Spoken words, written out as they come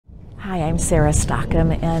Hi, I'm Sarah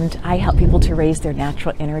Stockham, and I help people to raise their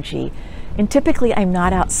natural energy. And typically I'm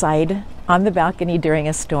not outside on the balcony during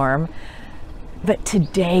a storm, but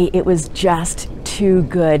today it was just too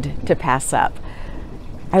good to pass up.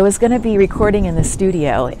 I was going to be recording in the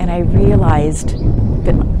studio, and I realized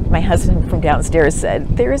that my husband from downstairs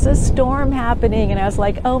said, "There's a storm happening," and I was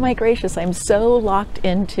like, oh my gracious, I'm so locked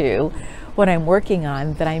into what I'm working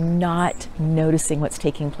on that I'm not noticing what's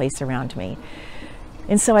taking place around me.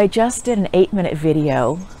 And so I just did an 8-minute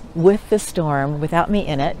video with the storm, without me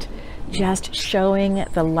in it, just showing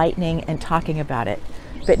the lightning and talking about it.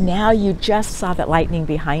 But now you just saw that lightning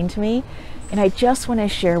behind me, and I just want to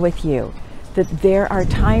share with you that there are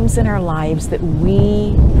times in our lives that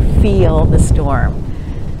we feel the storm,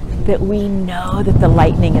 that we know that the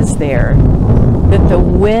lightning is there, that the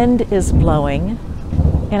wind is blowing,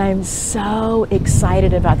 and I'm so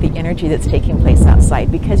excited about the energy that's taking place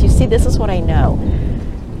outside, because you see, this is what I know,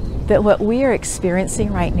 that what we are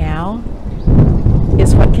experiencing right now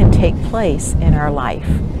is what can take place in our life.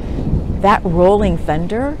 That rolling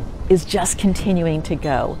thunder is just continuing to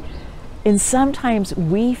go. And sometimes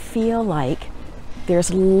we feel like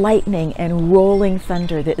there's lightning and rolling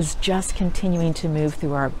thunder that is just continuing to move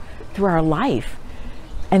through our life.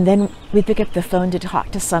 And then we pick up the phone to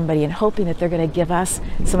talk to somebody and hoping that they're going to give us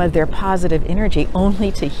some of their positive energy,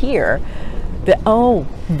 only to hear that, oh,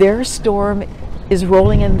 their storm is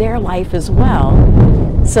rolling in their life as well.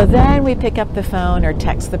 So then we pick up the phone or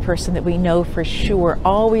text the person that we know for sure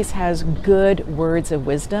always has good words of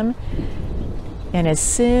wisdom. And as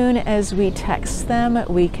soon as we text them,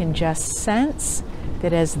 we can just sense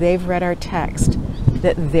that as they've read our text,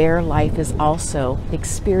 that their life is also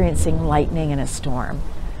experiencing lightning and a storm.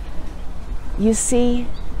 You see,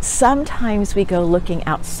 sometimes we go looking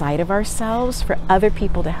outside of ourselves for other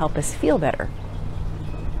people to help us feel better.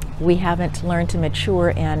 We haven't learned to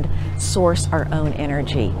mature and source our own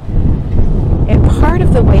energy. And part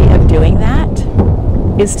of the way of doing that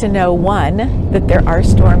is to know, one, that there are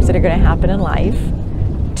storms that are going to happen in life.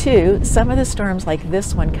 Two, some of the storms like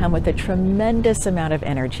this one come with a tremendous amount of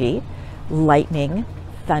energy, lightning,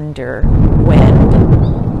 thunder, wind.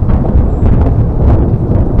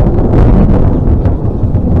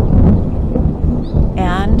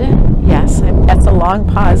 And yes, that's a long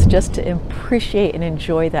pause just to appreciate and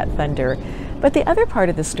enjoy that thunder. But the other part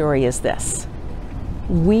of the story is this: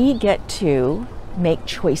 we get to make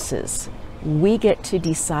choices. We get to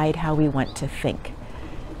decide how we want to think.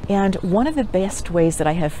 And one of the best ways that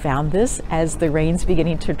I have found this, as the rain's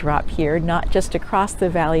beginning to drop here, not just across the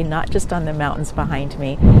valley, not just on the mountains behind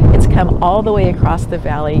me, it's come all the way across the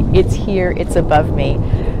valley, it's here, it's above me.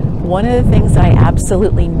 One of the things that I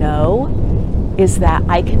absolutely know is that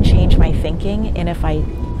I can change my thinking, and if I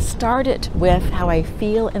start it with how I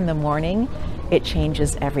feel in the morning, it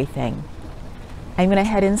changes everything. I'm going to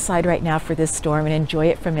head inside right now for this storm and enjoy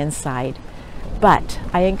it from inside. But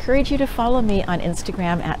I encourage you to follow me on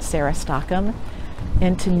Instagram at Sarah Stockham,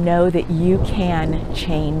 and to know that you can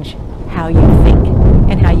change how you think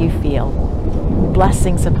and how you feel.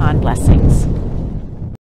 Blessings upon blessings.